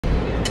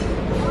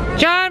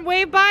John,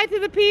 wave bye to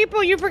the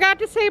people. You forgot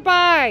to say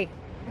bye.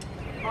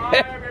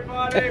 Bye,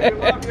 everybody. We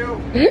love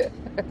you.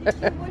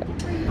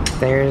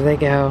 There they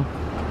go.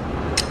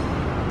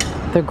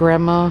 The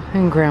grandma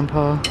and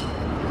grandpa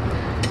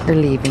are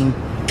leaving.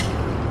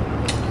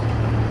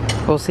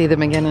 We'll see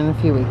them again in a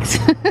few weeks.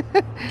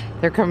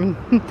 They're coming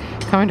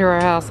to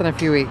our house in a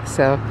few weeks,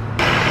 so.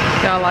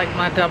 Y'all like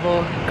my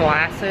double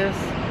glasses?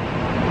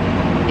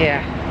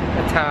 Yeah,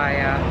 that's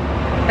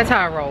how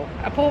I roll.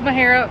 I pulled my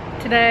hair up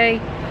today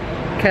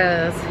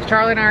because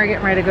Charlie and I are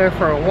getting ready to go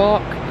for a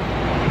walk.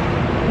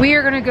 We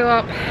are gonna go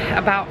up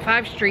about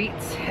 5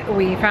 streets.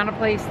 We found a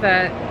place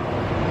that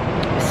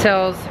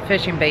sells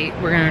fishing bait.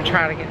 We're gonna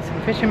try to get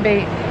some fishing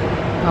bait.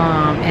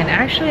 And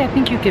actually I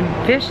think you can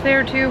fish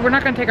there too. We're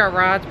not gonna take our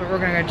rods, but we're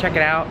gonna go check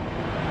it out.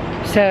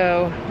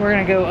 So we're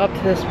gonna go up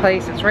to this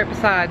place. It's right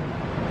beside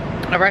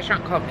a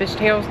restaurant called Fish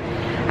Tales.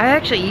 I've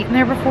actually eaten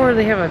there before.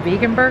 They have a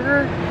vegan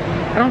burger.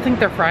 I don't think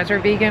their fries are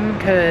vegan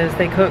because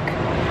they cook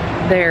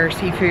their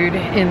seafood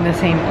in the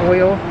same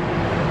oil.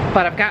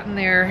 But I've gotten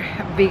their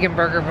vegan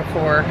burger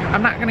before.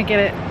 I'm not gonna get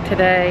it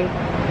today.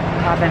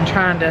 I've been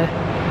trying to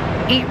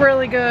eat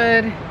really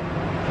good.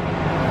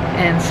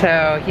 And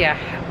so, yeah,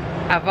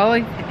 I've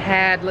only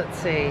had, let's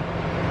see.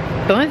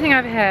 The only thing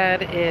I've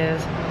had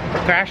is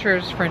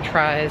Thrasher's French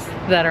fries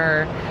that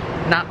are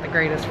not the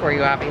greatest for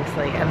you,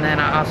 obviously. And then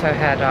I also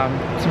had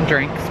some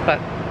drinks.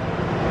 But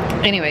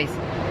anyways,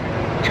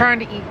 trying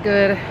to eat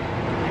good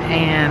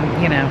and,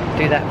 you know,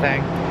 do that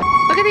thing.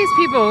 Look at these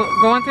people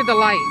going through the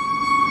light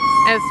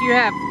as you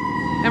have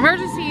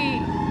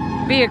emergency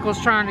vehicles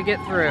trying to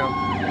get through.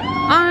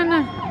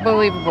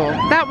 Unbelievable.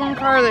 That one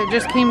car that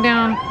just came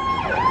down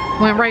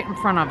went right in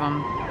front of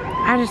them.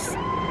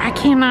 I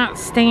cannot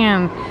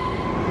stand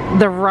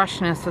the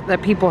rushness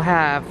that people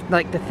have,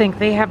 like to think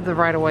they have the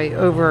right of way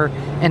over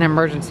an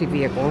emergency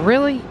vehicle.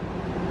 Really?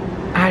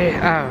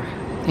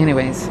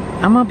 Anyways,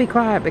 I'm gonna be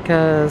quiet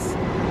because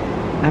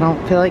I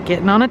don't feel like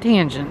getting on a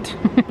tangent.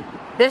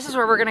 This is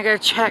where we're gonna go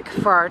check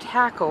for our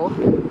tackle.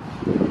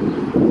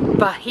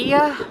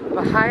 Bahia,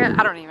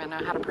 I don't even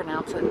know how to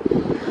pronounce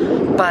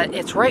it. But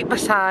it's right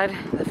beside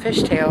the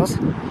Fish Tales,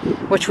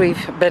 which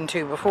we've been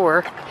to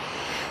before.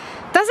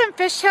 Doesn't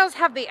Fish Tales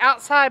have the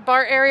outside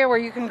bar area where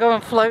you can go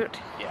and float?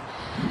 Yeah.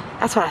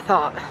 That's what I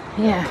thought.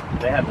 Yeah.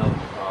 They have those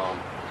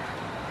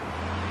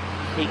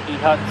tiki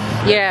huts.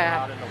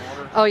 Yeah. Out in the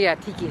water. Oh yeah,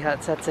 tiki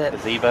huts, that's it.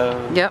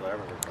 Gazebos. Yep.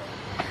 Whatever.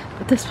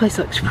 But this place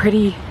looks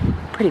pretty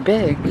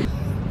big.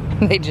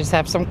 They just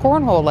have some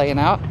cornhole laying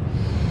out.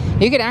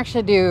 You can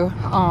actually do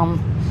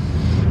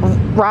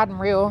rod and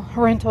reel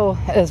rental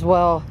as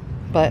well,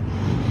 but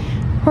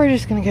we're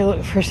just gonna go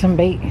look for some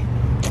bait.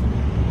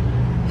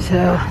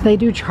 So they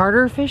do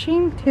charter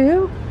fishing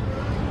too.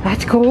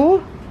 That's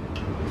cool.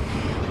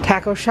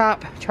 Tackle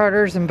shop,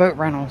 charters, and boat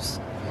rentals.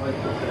 Oh,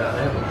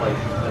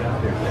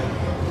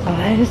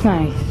 that is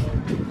nice.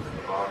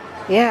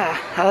 Yeah,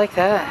 I like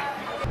that.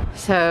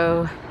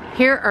 So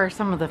here are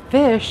some of the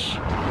fish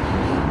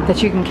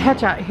that you can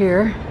catch out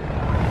here.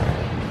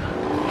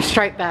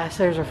 Striped bass,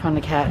 those are fun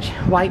to catch.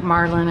 White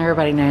marlin,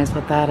 everybody knows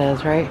what that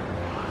is, right?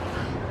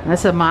 And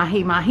this is a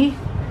mahi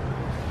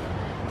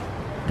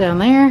down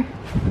there.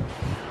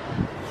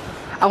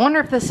 I wonder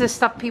if this is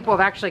stuff people have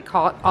actually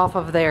caught off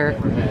of their,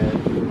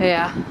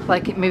 yeah,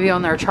 like maybe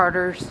on their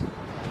charters.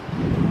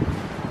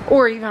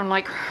 Or even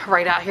like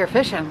right out here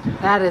fishing.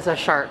 That is a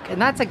shark,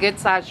 and that's a good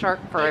sized shark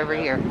for over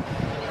here.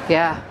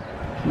 Yeah,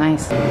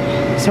 nice.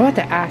 So I had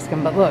to ask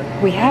him, but look,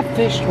 we have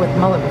fished with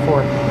mullet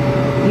before.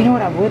 You know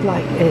what I would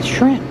like is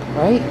shrimp,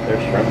 right?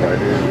 There's shrimp right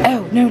here.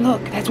 Oh, no,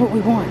 look, that's what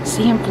we want.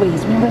 Sam,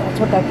 please. Remember, that's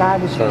what that guy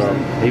was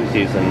using. He was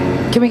using...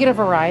 Can we get a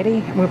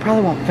variety? We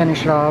probably won't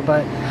finish it all,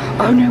 but...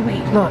 Oh, no,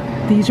 wait, look.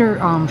 These are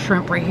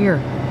shrimp right here.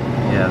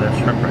 Yeah, there's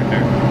shrimp right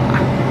there.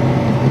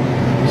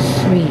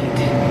 Sweet.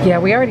 Yeah,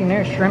 we already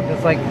know shrimp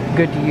is, like,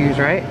 good to use,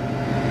 right?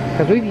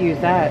 Because we've used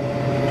that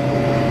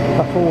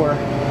before.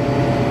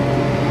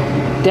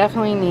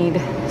 Definitely need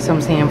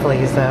some sand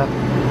fleas, though.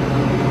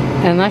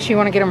 Unless you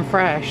want to get them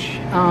fresh.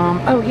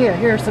 Oh yeah,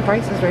 here's the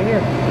prices right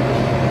here.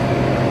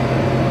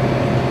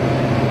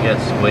 You got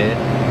squid.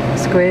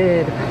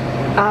 Squid.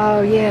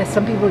 Oh yeah,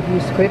 some people have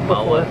used squid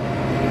before.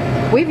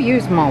 Mullet. We've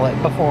used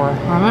mullet before,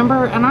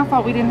 remember? And I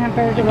thought we didn't have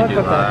very good luck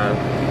with that.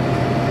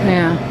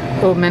 Yeah.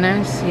 Oh,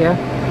 minnows, yeah.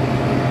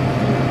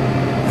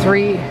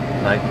 3.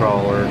 Night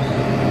crawlers.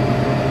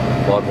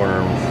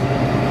 Bloodworms.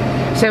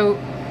 So,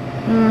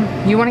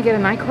 you want to get a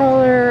night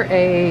crawler,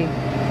 a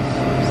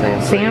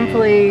sand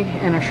flea,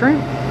 and a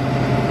shrimp?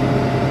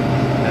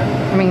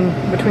 I mean,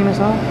 between us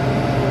all.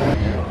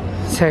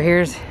 So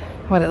here's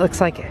what it looks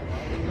like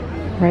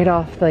right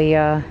off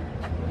the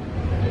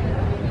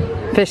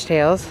Fish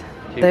Tales.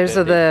 Those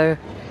are the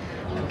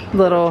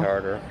little,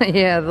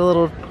 yeah, the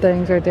little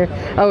things right there.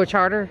 Oh, a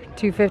charter,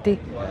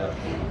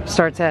 $250.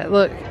 Starts at,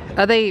 look,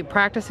 are they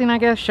practicing, I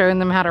guess, showing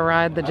them how to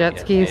ride the jet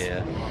skis?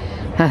 Yeah.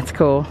 That's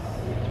cool.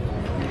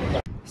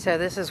 So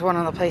this is one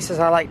of the places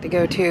I like to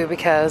go to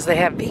because they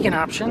have vegan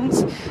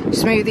options.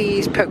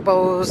 Smoothies, poke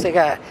bowls, they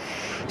got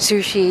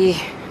sushi,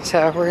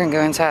 So we're gonna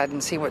go inside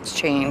and see what's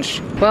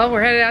changed. Well,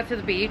 we're headed out to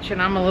the beach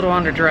and I'm a little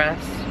underdressed.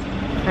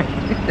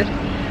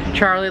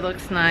 Charlie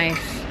looks nice.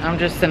 I'm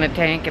just in a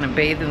tank and a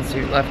bathing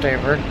suit left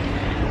over.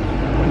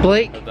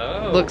 Blake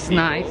looks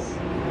nice.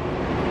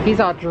 He's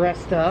all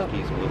dressed up.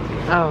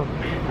 Oh,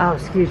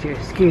 excuse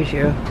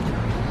you.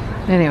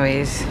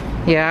 Anyways,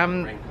 yeah,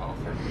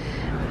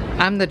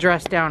 I'm the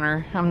dress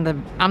downer. I'm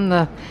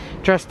the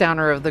dress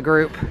downer of the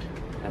group.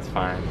 That's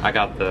fine. I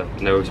got the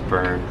nose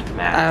burned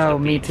mask. Oh,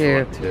 me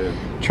too.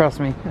 Trust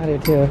me, I do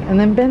too. And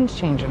then Ben's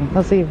changing.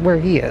 Let's see where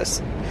he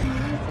is.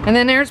 And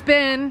then there's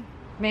Ben,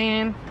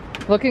 man,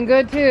 looking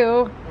good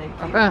too.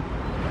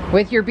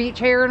 With your beach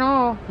hair and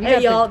all.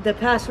 Hey y'all, the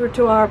password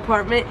to our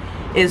apartment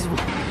is...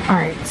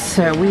 Alright,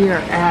 so we are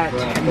at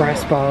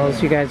Rice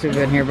Balls. You guys have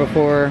been here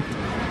before.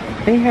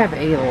 They have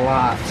a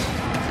lot.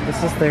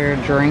 This is their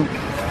drink.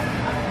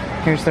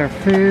 Here's their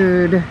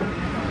food.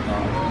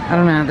 I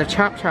don't know, the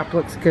chop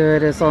looks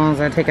good as long as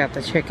I take out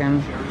the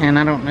chicken. And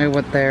I don't know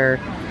what their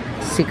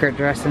secret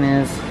dressing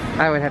is.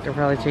 I would have to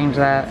probably change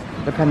that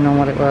depending on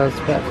what it was,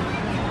 but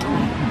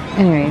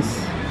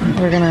anyways,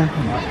 we're gonna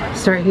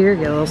start here,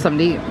 get a little something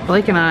to eat.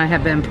 Blake and I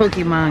have been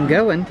Pokemon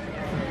going.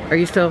 Are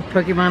you still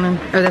Pokemoning?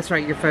 Oh, that's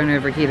right, your phone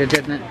overheated,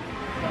 didn't it?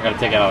 I gotta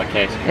take it out of the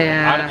case.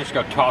 Yeah. I'd just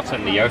go toss it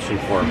in the ocean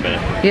for a bit.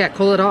 Yeah,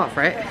 cool it off,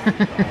 right?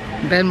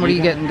 Ben, what are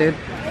you getting, dude?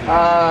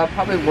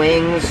 Probably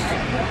wings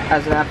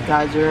as an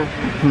appetizer.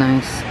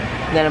 Nice.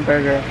 Then a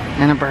burger.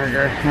 And a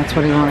burger. That's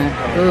what he wanted.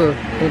 Ooh,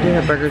 they do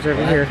have burgers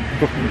over here.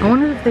 I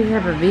wonder if they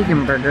have a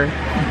vegan burger.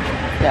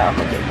 Yeah, I'll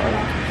get one.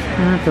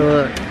 I'll have to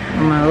look.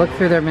 I'm gonna look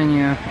through their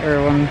menu,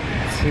 or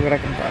see what I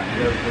can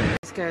find.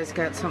 This guy's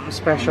got something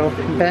special.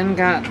 Ben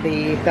got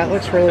that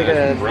looks really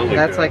good.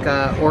 That's like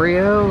a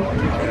Oreo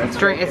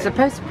drink. It's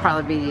supposed to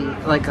probably be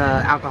like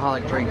a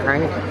alcoholic drink,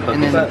 right?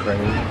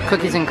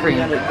 Cookies and cream.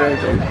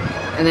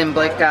 And then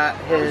Blake got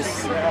his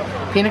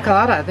pina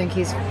colada. I think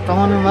he's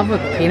fallen in love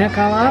with pina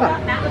colada.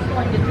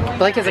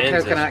 Blake is a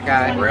coconut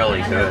guy.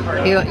 Really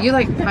good. You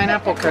like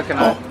pineapple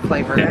coconut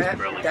flavor.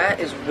 That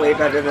is way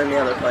better than the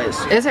other place.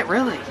 Is it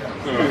really?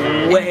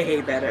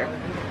 Way better.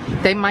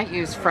 They might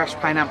use fresh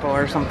pineapple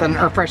or something,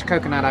 or fresh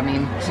coconut, I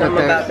mean.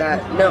 Something about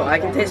that. No, I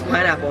can taste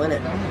pineapple in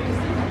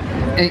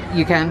it.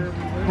 You can?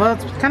 Well,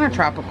 it's kind of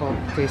tropical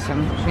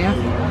tasting.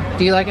 Yeah.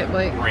 Do you like it,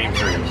 Blake? Brain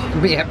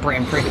freeze. Yeah,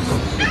 brain freeze.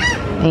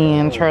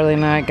 And Charlie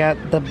and I got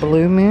the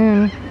Blue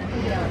Moon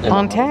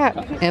on tap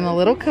in a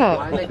little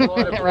cup.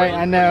 Right,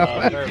 I know.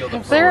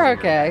 They're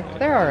okay.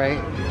 They're all right.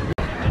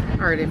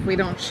 All right, if we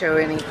don't show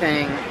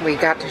anything, we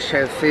got to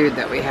show food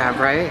that we have,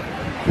 right?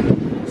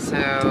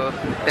 So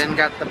Ben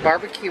got the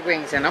barbecue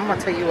wings, and I'm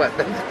gonna tell you what,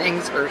 the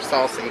things are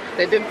saucy.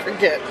 They didn't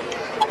forget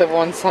the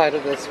one side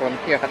of this one.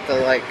 You have to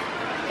like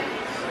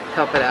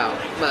help it out,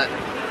 but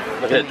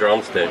look at that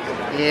drumstick.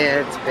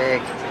 yeah, it's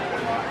big.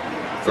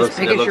 It's as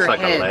big as your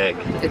head. A leg.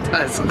 It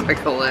does look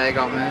like a leg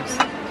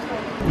almost.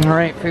 All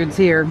right, food's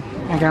here.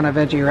 I got a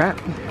veggie wrap,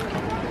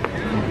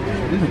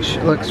 which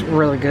looks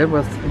really good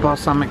with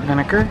balsamic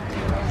vinegar.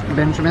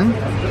 Benjamin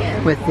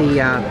with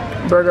the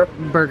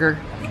burger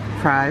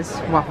fries,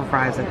 waffle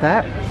fries at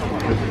that.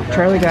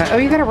 Charlie got, oh,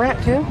 you got a wrap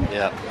too?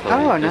 Yeah.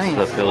 Oh, nice.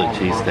 This is a Philly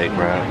cheesesteak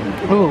wrap.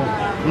 Ooh,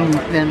 and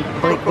then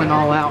Blake went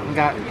all out and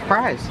got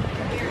fries.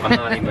 I'm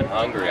not even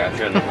hungry. I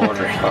shouldn't have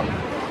ordered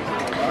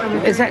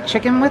something. Is that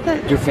chicken with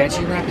it? Your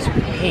veggie wrap is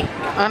pink.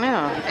 I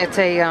know. It's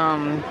a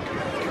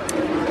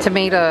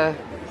tomato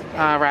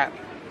wrap.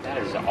 That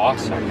is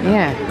awesome.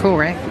 Yeah, cool,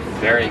 right?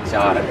 Very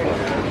exotic.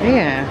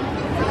 Yeah.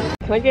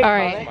 Can I get All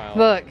right,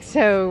 look,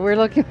 so we're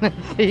looking at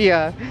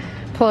the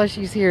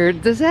plushies here.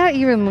 Does that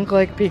even look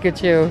like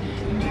Pikachu?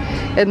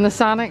 And the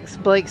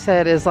Sonics, Blake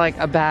said, is like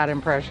a bad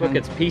impression. Look,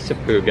 it's Piece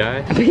of Poo,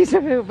 guys. A piece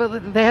of poo,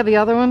 but they had the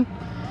other one?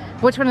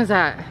 Which one is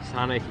that?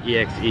 Sonic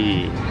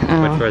EXE,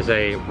 which was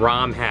a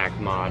ROM hack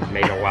mod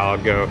made a while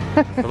ago.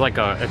 It's like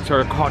it's sort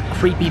of called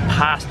creepy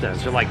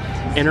pastas. They're like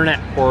internet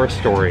horror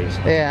stories.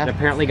 Yeah. And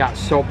apparently got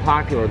so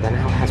popular that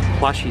now it has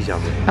plushies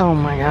of it. Oh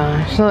my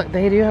gosh. Look,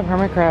 they do have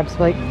hermit crabs.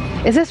 Like,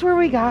 is this where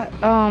we got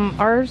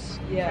ours?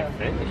 Yeah.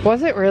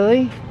 Was it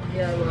really?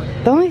 Yeah, look.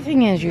 The only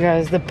thing is, you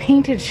guys, the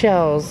painted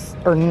shells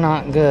are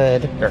not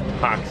good. They're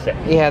toxic.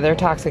 Yeah, they're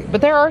toxic.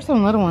 But there are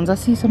some little ones. I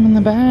see some in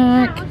the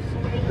back.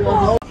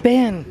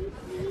 Ben,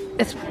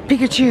 it's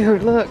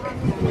Pikachu. Look,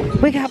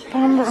 we got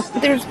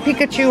there's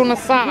Pikachu on a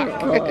sock.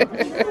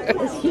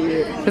 That's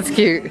cute. That's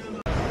cute.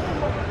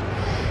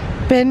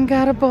 Ben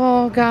got a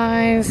ball,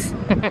 guys.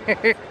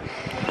 Isn't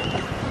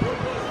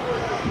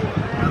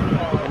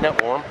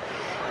that warm?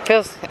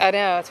 Feels, I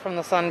know, it's from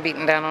the sun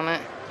beating down on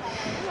it.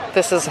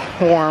 This is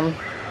warm.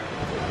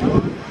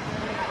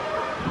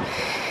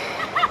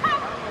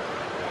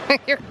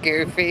 You're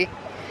goofy.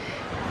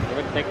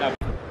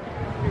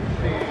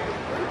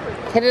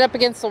 Hit it up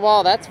against the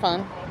wall, that's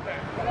fun.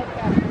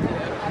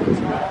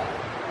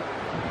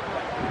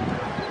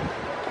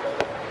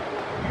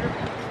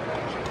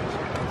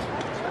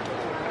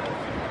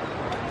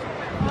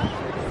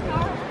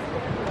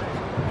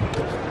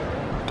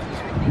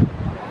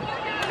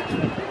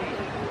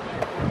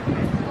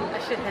 I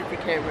should hit the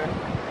camera.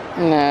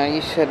 No,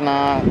 you should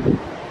not.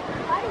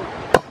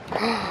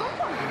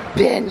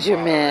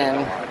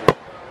 Benjamin.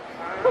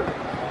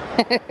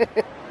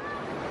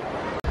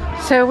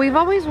 So we've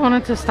always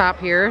wanted to stop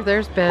here.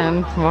 There's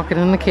Ben walking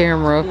in the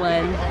camera.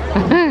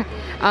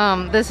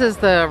 This is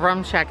the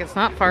Rum Shack. It's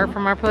not far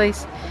from our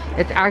place.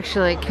 It's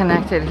actually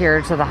connected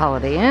here to the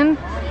Holiday Inn.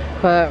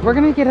 But we're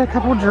gonna get a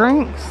couple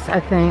drinks, I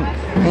think.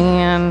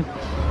 And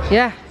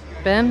yeah,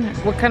 Ben,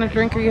 what kind of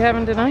drink are you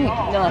having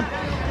tonight? None.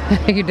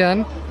 You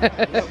done?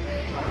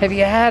 Have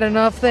you had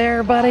enough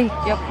there, buddy?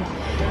 Yep.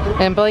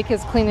 And Blake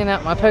is cleaning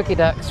out my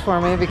Pokédex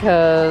for me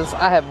because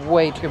I have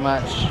way too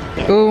much.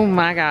 Oh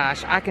my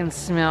gosh, I can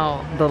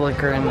smell the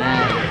liquor in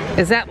that.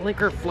 Is that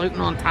liquor floating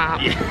on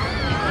top?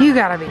 Yeah. You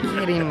gotta be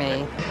kidding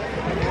me.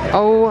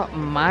 Oh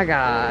my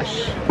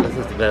gosh. This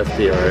is the best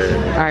deal right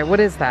here. All right,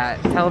 what is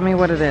that? Tell me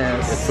what it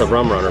is. It's a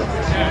rum runner.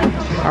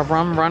 A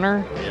rum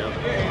runner? Yeah.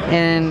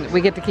 And we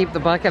get to keep the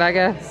bucket, I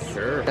guess?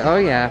 Sure. Oh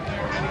yeah.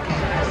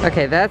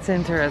 Okay, that's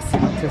interesting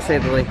to say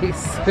the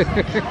least.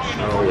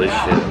 Holy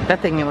shit. That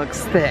thing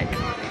looks thick.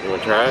 You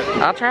wanna try it?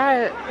 I'll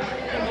try it.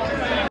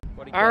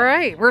 All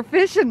right, we're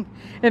fishing.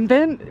 And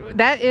Ben,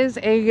 that is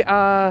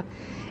a,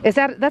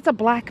 that's a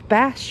black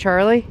bass,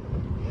 Charlie.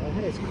 Oh,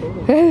 that is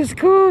cool. That is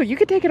cool. You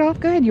can take it off.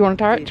 Go ahead. You want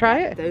to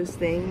try it? Those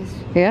things,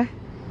 Yeah?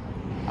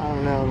 I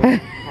don't know.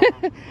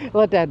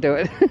 Let Dad do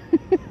it.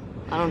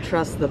 I don't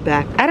trust the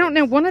back. I don't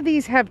know. One of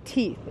these have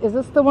teeth. Is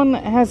this the one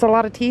that has a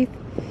lot of teeth?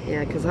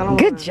 Yeah, because I don't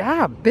Good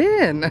job,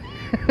 Ben.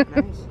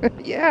 Nice.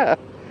 Yeah.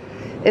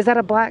 Is that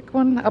a black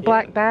one? A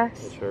black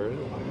bass? Sure is.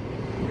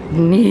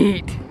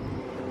 Neat.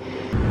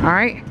 All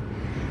right.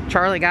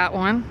 Charlie got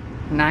one.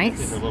 These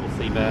Nice. are little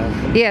sea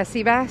bass. Yeah,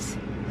 sea bass.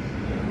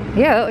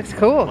 Yeah, that looks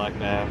cool. Black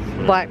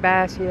bass. Black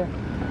bass, yeah.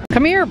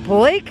 Come here,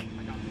 Blake.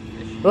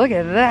 Look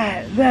at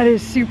that. That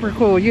is super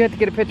cool. You have to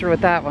get a picture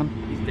with that one.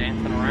 He's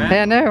dancing around.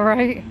 I know,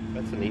 right?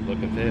 That's a neat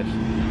looking fish.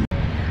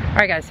 All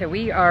right, guys, so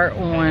we are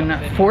on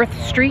 4th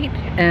Street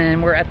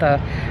and we're at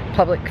the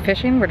public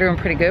fishing. We're doing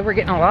pretty good. We're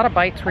getting a lot of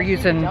bites. We're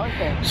using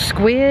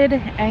squid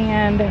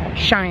and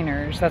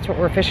shiners. That's what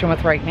we're fishing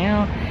with right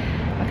now.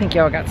 I think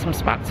y'all got some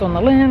spots on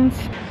the lens.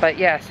 But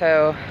yeah,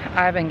 so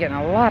I've been getting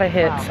a lot of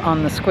hits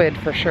on the squid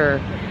for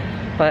sure.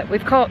 But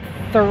we've caught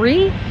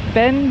 3.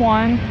 Ben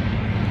 1,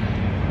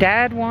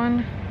 Dad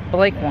 1,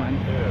 Blake 1,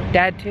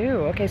 Dad 2.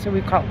 Okay, so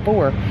we've caught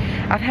 4.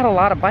 I've had a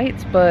lot of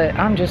bites, but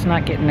I'm just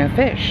not getting no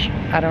fish.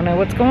 I don't know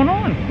what's going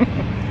on.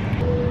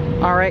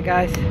 All right,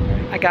 guys,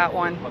 I got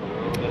one.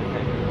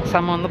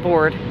 Some on the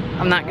board.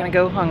 I'm not gonna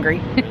go hungry.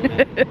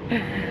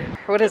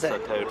 What is it? A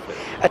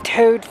toadfish. A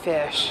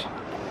toadfish.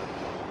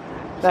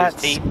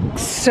 That's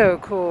so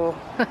cool.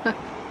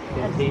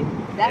 That thing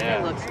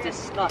looks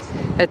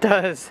disgusting. It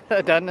does,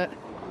 doesn't it?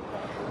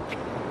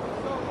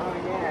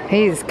 Oh, yeah.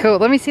 He's cool.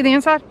 Let me see the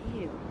inside.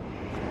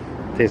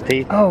 His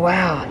teeth. Oh,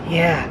 wow.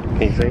 Yeah.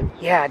 Can you see?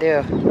 Yeah, I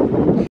do.